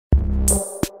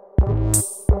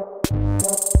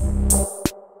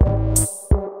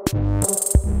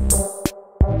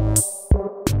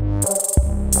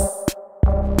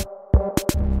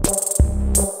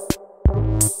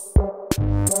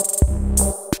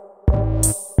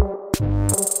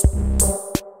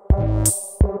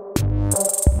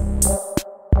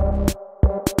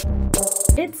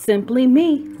Simply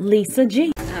me, Lisa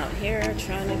G. Out here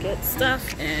trying to get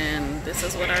stuff, and this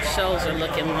is what our shelves are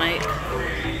looking like.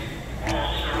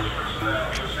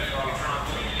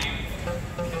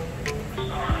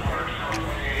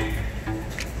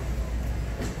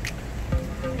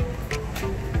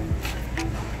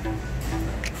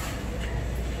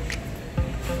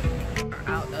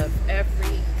 Out of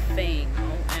everything,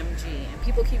 OMG. And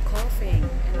people keep coughing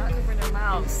and not covering their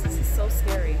mouths. This is so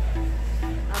scary.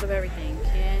 Out of everything,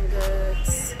 canned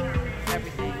goods,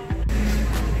 everything.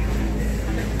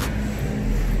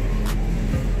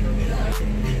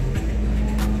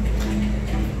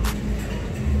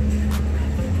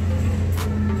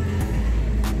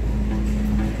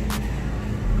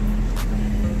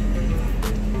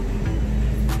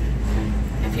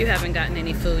 If you haven't gotten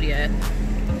any food yet,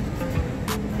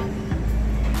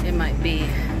 it might be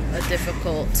a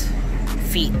difficult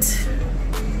feat.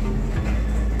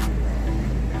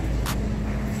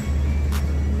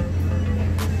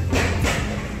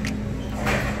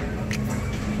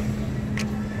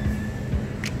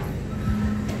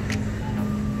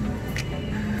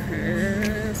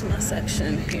 Here's my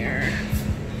section here.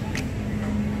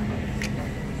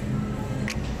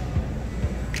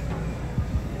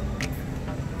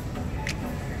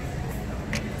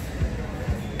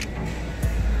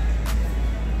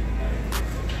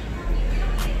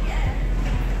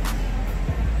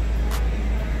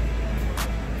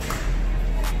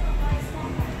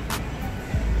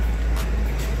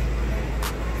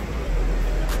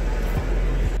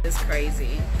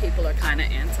 Crazy. People are kind of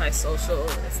antisocial.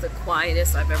 It's the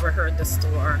quietest I've ever heard the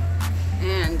store,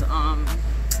 and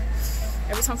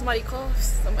every time somebody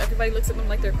coughs, everybody looks at them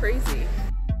like they're crazy.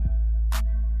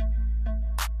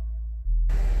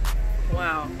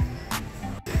 Wow,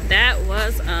 that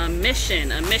was a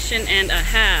mission and a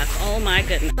half. Oh my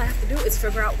goodness. All I have to do is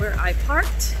figure out where I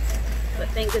parked, but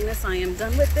thank goodness I am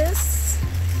done with this,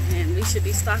 and we should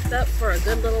be stocked up for a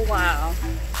good little while.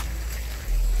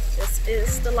 This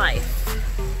is the life.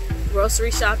 Grocery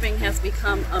shopping has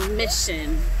become a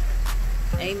mission.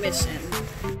 A mission.